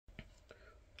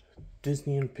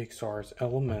Disney and Pixar's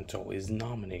Elemental is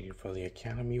nominated for the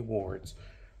Academy Awards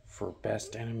for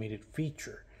Best Animated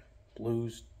Feature.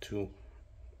 Lose to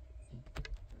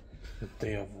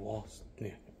They Have Lost.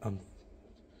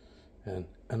 And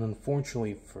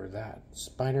unfortunately for that,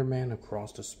 Spider-Man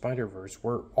Across the Spider-Verse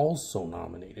were also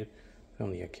nominated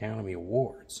from the Academy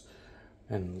Awards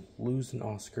and lose an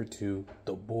Oscar to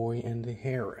The Boy and the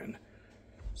Heron,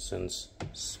 since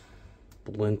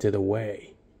Splinted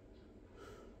Away,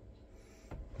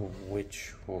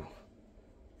 which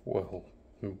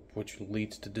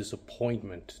leads to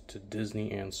disappointment to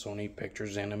Disney and Sony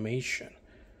Pictures Animation.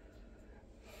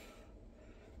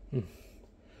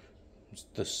 It's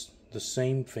the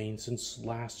same vein since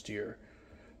last year.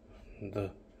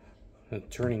 The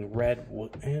Turning Red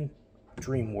and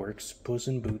DreamWorks' Puss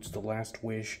in Boots: The Last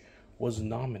Wish was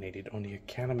nominated on the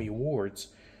Academy Awards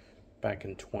back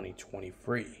in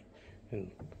 2023,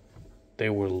 and they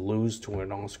will lose to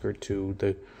an Oscar to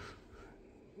the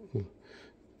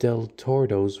Del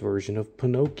Toro's version of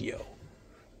Pinocchio.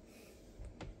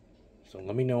 So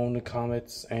let me know in the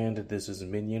comments, and this is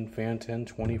Minion Fan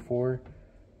 1024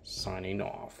 signing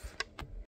off.